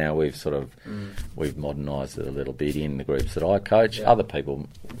Victoria, and now we've sort of we've modernised it a little bit in the groups that I coach. Other people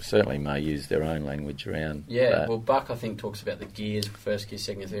certainly may use their own language around that. Well, Buck, I think, talks about the gears, first gear,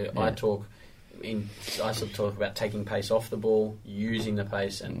 second gear, third. I sort of talk about taking pace off the ball, using the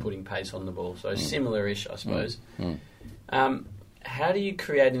pace and putting pace on the ball. So similar-ish, I suppose. How do you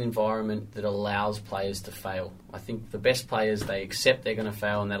create an environment that allows players to fail? I think the best players, they accept they're going to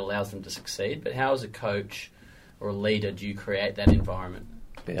fail, and that allows them to succeed. But how, as a coach or a leader, do you create that environment?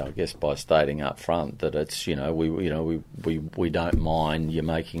 Yeah, I guess by stating up front that it's we don't mind you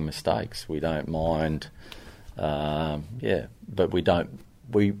making mistakes. We don't mind, but we don't.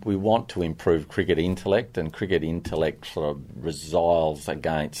 We want to improve cricket intellect, and cricket intellect sort of resiles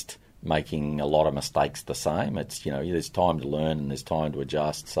against making a lot of mistakes the same. It's there's time to learn and there's time to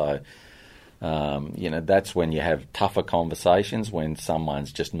adjust. So that's when you have tougher conversations, when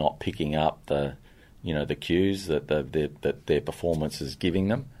someone's just not picking up the cues that their performance is giving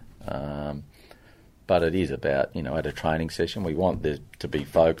them. But it is about at a training session we want there to be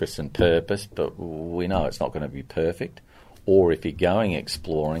focus and purpose, but we know it's not going to be perfect. Or if you're going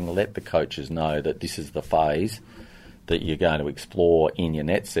exploring, let the coaches know that this is the phase that you're going to explore in your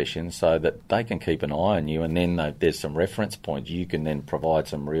net session, so that they can keep an eye on you, and then there's some reference points. You can then provide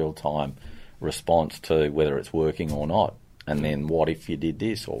some real-time response to whether it's working or not, and then what if you did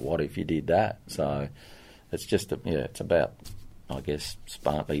this or what if you did that. So it's just it's about, I guess,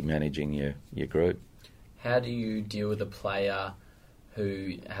 smartly managing your group. How do you deal with a player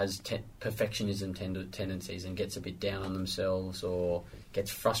who has perfectionism tendencies and gets a bit down on themselves or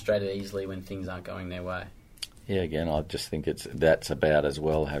gets frustrated easily when things aren't going their way? Yeah, again, I just think that's about as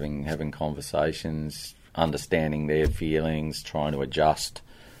well having conversations, understanding their feelings, trying to adjust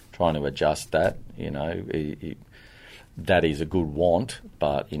that. That is a good want,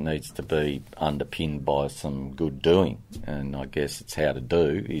 but it needs to be underpinned by some good doing. And I guess it's how to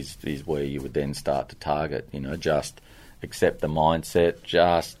do is where you would then start to target, just accept the mindset,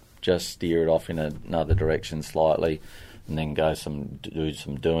 just steer it off in another direction slightly, and then do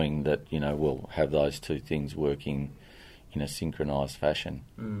some doing that, will have those two things working in a synchronised fashion.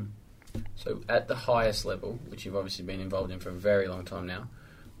 So at the highest level, which you've obviously been involved in for a very long time now,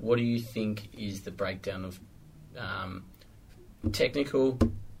 what do you think is the breakdown of technical,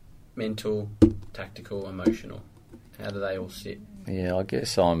 mental, tactical, emotional? How do they all sit? Yeah, I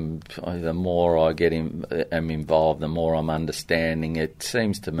guess the more I am involved, the more I'm understanding. It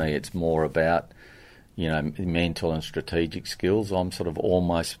seems to me it's more about, mental and strategic skills. I'm sort of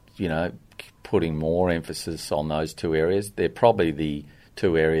almost, putting more emphasis on those two areas. They're probably the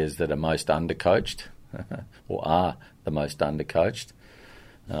two areas that are most undercoached, or are the most undercoached.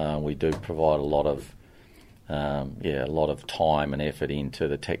 We do provide a lot of time and effort into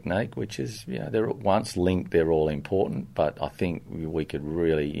the technique, which is, they're once linked, they're all important. But I think we could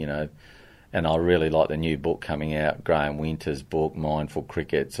really, and I really like the new book coming out, Graham Winter's book, Mindful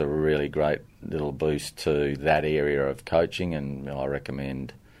Cricket. It's a really great little boost to that area of coaching, and I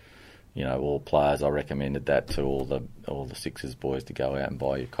recommend, all players. I recommended that to all the Sixers boys to go out and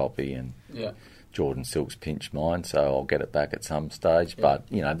buy your copy, and Jordan Silk's pinched mine, so I'll get it back at some stage. Yeah. But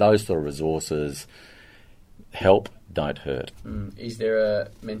those sort of resources help, don't hurt. Is there a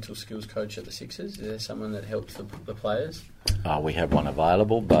mental skills coach at the Sixers? Is there someone that helps the players? We have one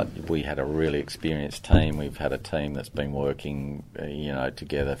available, but we had a really experienced team. We've had a team that's been working,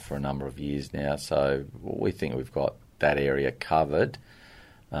 together for a number of years now. So we think we've got that area covered.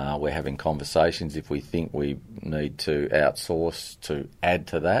 We're having conversations if we think we need to outsource to add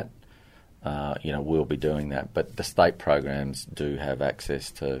to that. We'll be doing that. But the state programs do have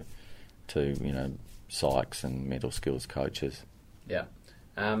access to psychs and mental skills coaches. Yeah.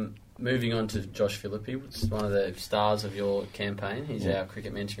 Moving on to Josh Philippi, it's one of the stars of your campaign. He's our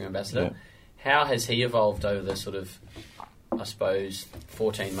cricket mentoring ambassador. Yeah. How has he evolved over the sort of,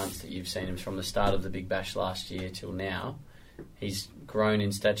 14 months that you've seen him from the start of the Big Bash last year till now? He's grown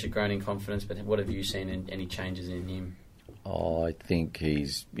in stature, grown in confidence, but what have you seen in any changes in him? I think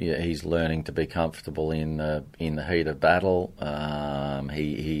he's learning to be comfortable in the heat of battle.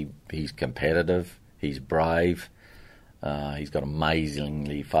 He's competitive. He's brave. He's got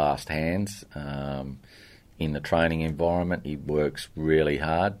amazingly fast hands. In the training environment, he works really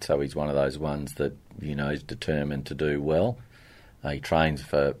hard. So he's one of those ones that is determined to do well. He trains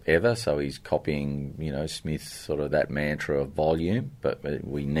forever, so he's copying Smith's sort of that mantra of volume. But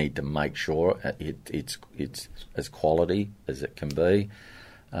we need to make sure it's as quality as it can be.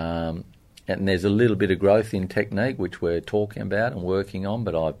 And there's a little bit of growth in technique, which we're talking about and working on,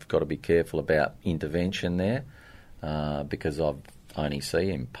 but I've got to be careful about intervention there because I only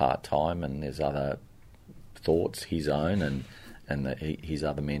see him part-time, and there's other thoughts, his own and his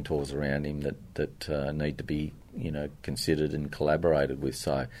other mentors around him that need to be considered and collaborated with.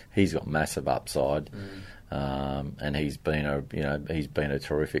 So he's got massive upside, and he's been a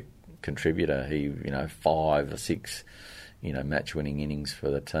terrific contributor. He 5 or 6 match-winning innings for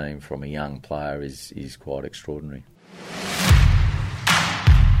the team from a young player is quite extraordinary.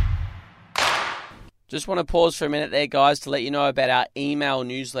 Just want to pause for a minute there, guys, to let you know about our email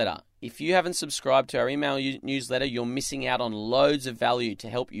newsletter. If you haven't subscribed to our email newsletter, you're missing out on loads of value to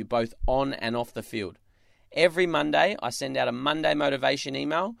help you both on and off the field. Every Monday, I send out a Monday motivation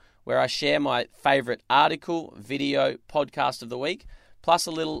email where I share my favourite article, video, podcast of the week, plus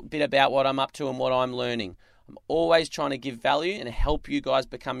a little bit about what I'm up to and what I'm learning. I'm always trying to give value and help you guys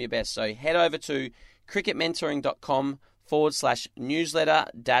become your best. So head over to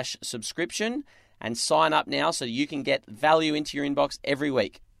cricketmentoring.com/newsletter-subscription and sign up now so you can get value into your inbox every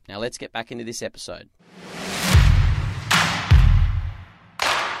week. Now let's get back into this episode.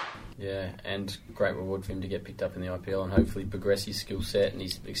 Yeah, and great reward for him to get picked up in the IPL and hopefully progress his skill set and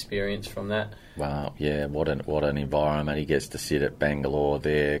his experience from that. Wow, yeah, what an environment. He gets to sit at Bangalore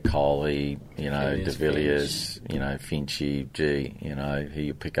there, Kohli, De Villiers, Finchy,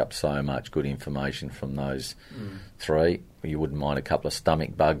 he'll pick up so much good information from those three. You wouldn't mind a couple of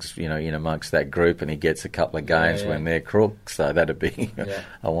stomach bugs, in amongst that group, and he gets a couple of games when they're crooks, so that'd be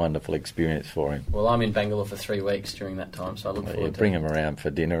a wonderful experience for him. Well, I'm in Bangalore for 3 weeks during that time, so I look forward to bring him around for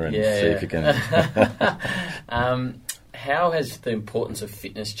dinner and see if you can... How has the importance of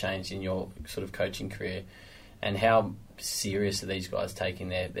fitness changed in your sort of coaching career, and how serious are these guys taking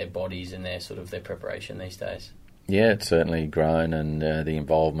their bodies and their preparation these days? Yeah, it's certainly grown, and the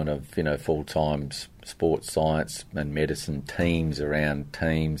involvement of full-time sports science and medicine teams around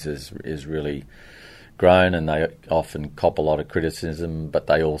teams is really grown, and they often cop a lot of criticism, but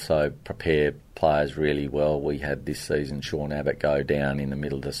they also prepare players really well. We had this season Sean Abbott go down in the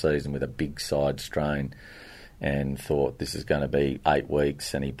middle of the season with a big side strain and thought this is going to be 8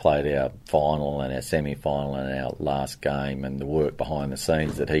 weeks, and he played our final and our semi-final and our last game, and the work behind the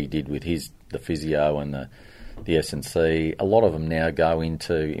scenes that he did with the physio and the S&C. A lot of them now go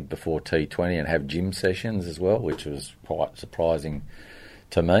into before T20 and have gym sessions as well, which was quite surprising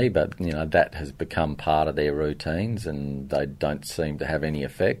to me, but that has become part of their routines, and they don't seem to have any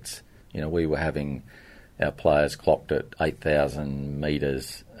effects. We were having our players clocked at 8,000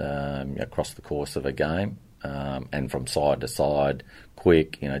 metres across the course of a game, and from side to side,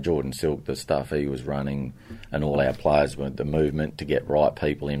 quick. Jordan Silk, the stuff he was running, and all our players were the movement to get right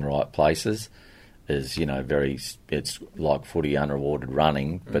people in right places. Is it's like footy unrewarded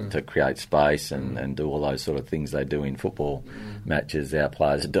running, but to create space and do all those sort of things they do in football matches, our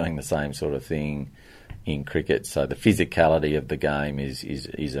players are doing the same sort of thing in cricket. So the physicality of the game is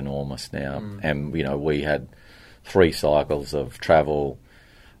enormous now. And we had 3 cycles of travel,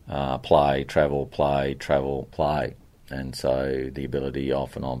 play, travel, play, travel, play. And so the ability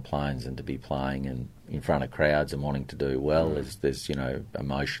often on planes and to be playing and in front of crowds and wanting to do well, there's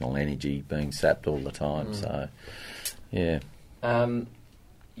emotional energy being sapped all the time. So, yeah.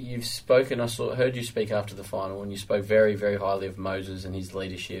 You've spoken, heard you speak after the final, and you spoke very, very highly of Moses and his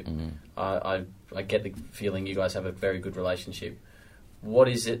leadership. I get the feeling you guys have a very good relationship. What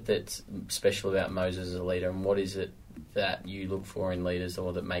is it that's special about Moses as a leader, and what is it that you look for in leaders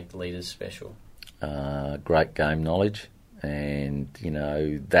or that make leaders special? Great game knowledge, and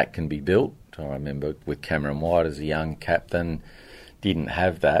that can be built. I remember with Cameron White as a young captain, didn't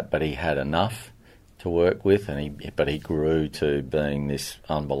have that, but he had enough to work with, but he grew to being this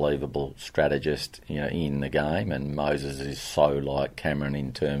unbelievable strategist, in the game. And Moses is so like Cameron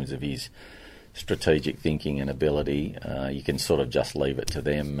in terms of his strategic thinking and ability. You can sort of just leave it to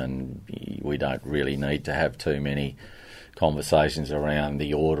them, and we don't really need to have too many conversations around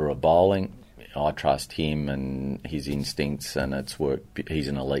the order of bowling. I trust him and his instincts, and it's worked. He's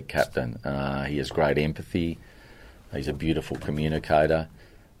an elite captain. He has great empathy. He's a beautiful communicator.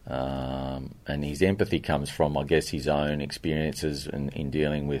 And his empathy comes from, I guess, his own experiences in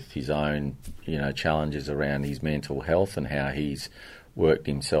dealing with his own, challenges around his mental health and how he's worked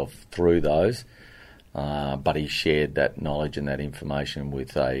himself through those. But he shared that knowledge and that information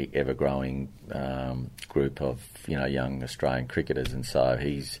with a ever-growing group of, young Australian cricketers. And so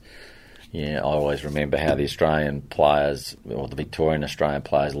I always remember how the Australian players, or the Victorian Australian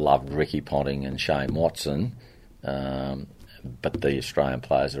players, loved Ricky Ponting and Shane Watson, but the Australian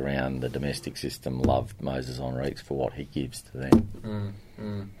players around the domestic system loved Moses Henriques for what he gives to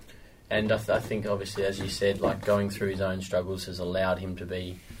them. And I think, obviously, as you said, like going through his own struggles has allowed him to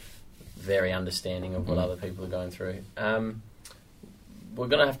be very understanding of what other people are going through. We're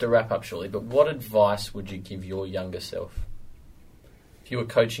going to have to wrap up shortly, but what advice would you give your younger self? If you were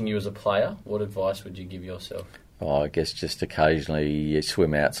coaching you as a player, what advice would you give yourself? I guess just occasionally you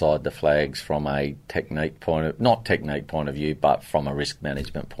swim outside the flags from a not technique point of view, but from a risk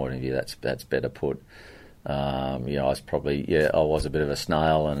management point of view. That's better put. I was I was a bit of a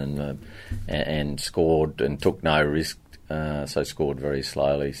snail and scored and took no risk, so scored very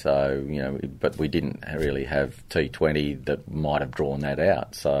slowly. So but we didn't really have T20 that might have drawn that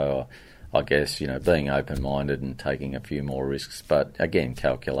out. So I guess being open-minded and taking a few more risks, but again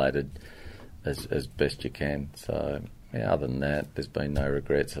calculated as best you can. So other than that, there's been no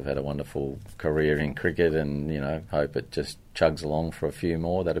regrets. I've had a wonderful career in cricket, and hope it just chugs along for a few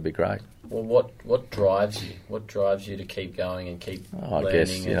more. That'd be great. Well, what drives you? What drives you to keep going and keep learning? I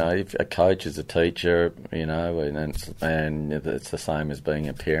guess if a coach is a teacher, and it's the same as being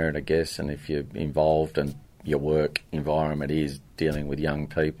a parent, I guess. And if you're involved and your work environment is dealing with young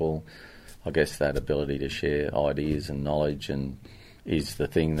people, I guess that ability to share ideas and knowledge and is the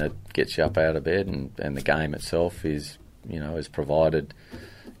thing that gets you up out of bed, and the game itself is has provided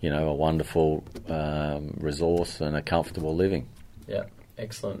a wonderful resource and a comfortable living. Yeah,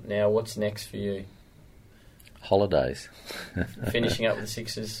 excellent. Now, what's next for you? Holidays. Finishing up with the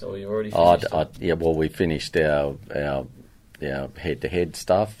Sixers, or you've already finished? We finished our head-to-head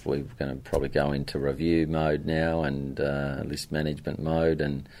stuff. We're going to probably go into review mode now and list management mode,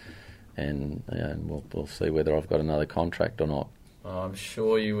 and we'll see whether I've got another contract or not. Oh, I'm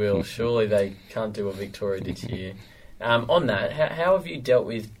sure you will. Surely they can't do what Victoria did to you. On that, how have you dealt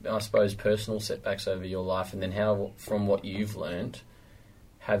with, I suppose, personal setbacks over your life, and then how, from what you've learned,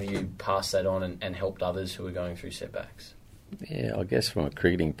 have you passed that on and helped others who are going through setbacks? Yeah, I guess from a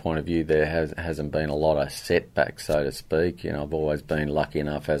cricketing point of view, there hasn't been a lot of setbacks, so to speak. I've always been lucky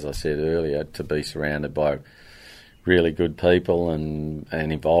enough, as I said earlier, to be surrounded by really good people and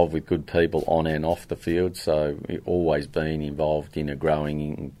involved with good people on and off the field. So always been involved in a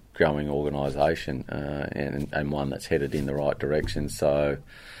growing growing organisation and one that's headed in the right direction. So,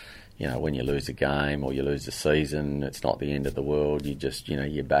 when you lose a game or you lose a season, it's not the end of the world. You just,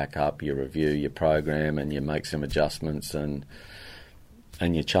 you back up, you review your program and you make some adjustments and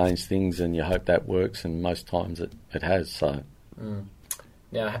you change things and you hope that works, and most times it has. So,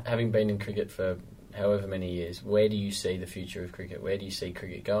 Now, having been in cricket for however many years, where do you see the future of cricket? Where do you see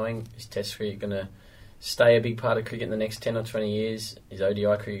cricket going? Is Test cricket going to stay a big part of cricket in the next 10 or 20 years? Is ODI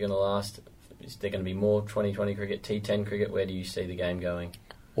cricket going to last? Is there going to be more 2020 cricket, T10 cricket? Where do you see the game going?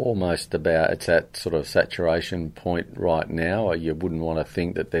 Almost about, it's at sort of saturation point right now. You wouldn't want to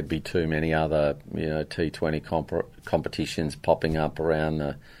think that there'd be too many other, T20 competitions popping up around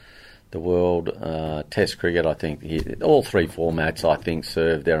the world. Test cricket, I think, all three formats, I think,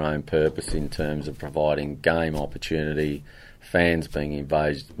 serve their own purpose in terms of providing game opportunity, fans being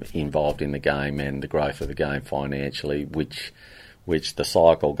involved in the game, and the growth of the game financially, which the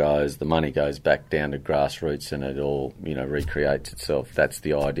cycle goes, the money goes back down to grassroots, and it all recreates itself. That's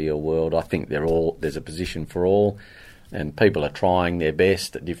the ideal world. I think there's a position for all, and people are trying their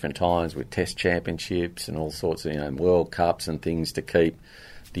best at different times with Test championships and all sorts of World Cups and things to keep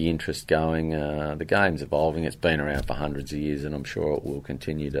the interest going. The game's evolving. It's been around for hundreds of years, and I'm sure it will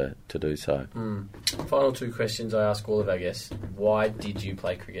continue to do so. Final two questions I ask all of our guests. Why did you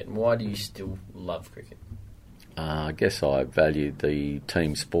play cricket, and why do you still love cricket? I guess I valued the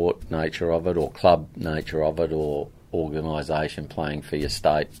team sport nature of it, or club nature of it, or organisation, playing for your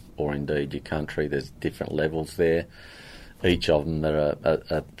state or indeed your country. There's different levels there, each of them that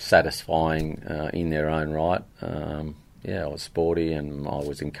are satisfying in their own right. I was sporty, and I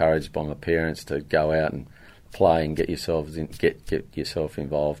was encouraged by my parents to go out and play and get yourself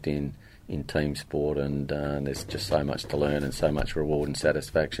involved in team sport, and there's just so much to learn and so much reward and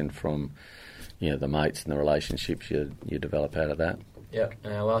satisfaction from the mates and the relationships you develop out of that. Yeah,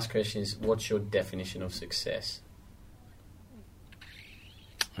 and our last question is, what's your definition of success?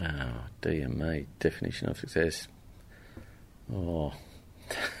 Oh, dear me, definition of success. Oh.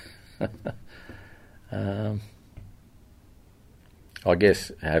 I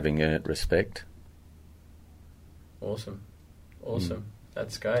guess having earned respect. Awesome.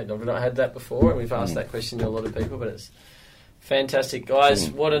 That's great. I've not had that before, and we've asked that question to a lot of people, but it's fantastic. Guys,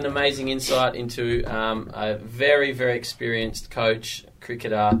 what an amazing insight into a very, very experienced coach,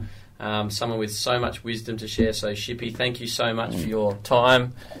 cricketer, someone with so much wisdom to share. So, Shippy, thank you so much for your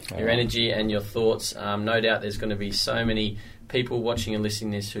time, your energy and your thoughts. No doubt there's going to be so many people watching and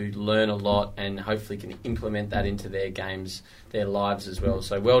listening to this who learn a lot and hopefully can implement that into their games, their lives as well.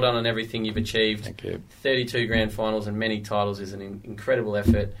 So well done on everything you've achieved. Thank you. 32 grand finals and many titles is an incredible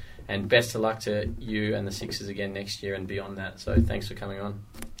effort, and best of luck to you and the Sixers again next year and beyond that. So thanks for coming on.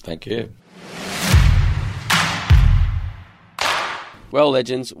 Thank you. Well,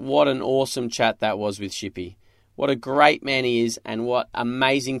 legends, what an awesome chat that was with Shippy. What a great man he is, and what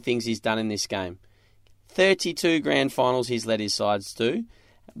amazing things he's done in this game. 32 grand finals he's led his sides to.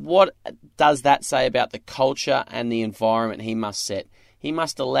 What does that say about the culture and the environment he must set? He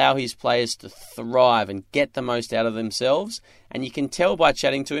must allow his players to thrive and get the most out of themselves. And you can tell by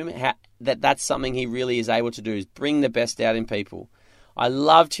chatting to him that's something he really is able to do, is bring the best out in people. I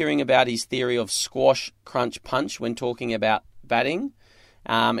loved hearing about his theory of squash, crunch, punch when talking about batting.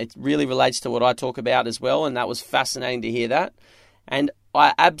 It really relates to what I talk about as well, and that was fascinating to hear that. And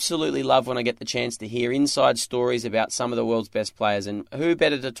I absolutely love when I get the chance to hear inside stories about some of the world's best players, and who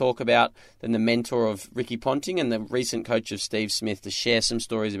better to talk about than the mentor of Ricky Ponting and the recent coach of Steve Smith to share some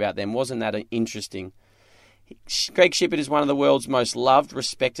stories about them. Wasn't that interesting? Greg Shipperd is one of the world's most loved,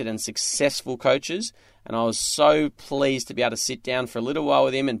 respected and successful coaches, and I was so pleased to be able to sit down for a little while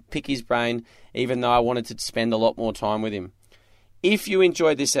with him and pick his brain, even though I wanted to spend a lot more time with him. If you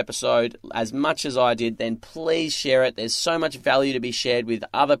enjoyed this episode as much as I did, then please share it. There's so much value to be shared with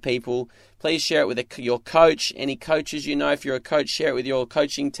other people. Please share it with your coach, any coaches you know. If you're a coach, share it with your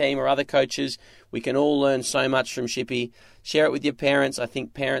coaching team or other coaches. We can all learn so much from Shippy. Share it with your parents. I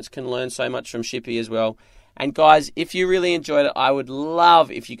think parents can learn so much from Shippy as well. And guys, if you really enjoyed it, I would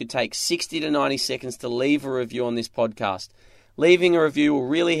love if you could take 60 to 90 seconds to leave a review on this podcast. Leaving a review will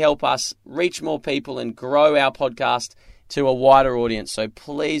really help us reach more people and grow our podcast to a wider audience. So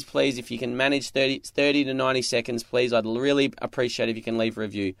please, if you can manage 30 to 90 seconds, please, I'd really appreciate if you can leave a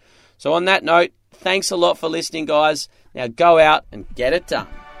review. So on that note, thanks a lot for listening, guys. Now go out and get it done.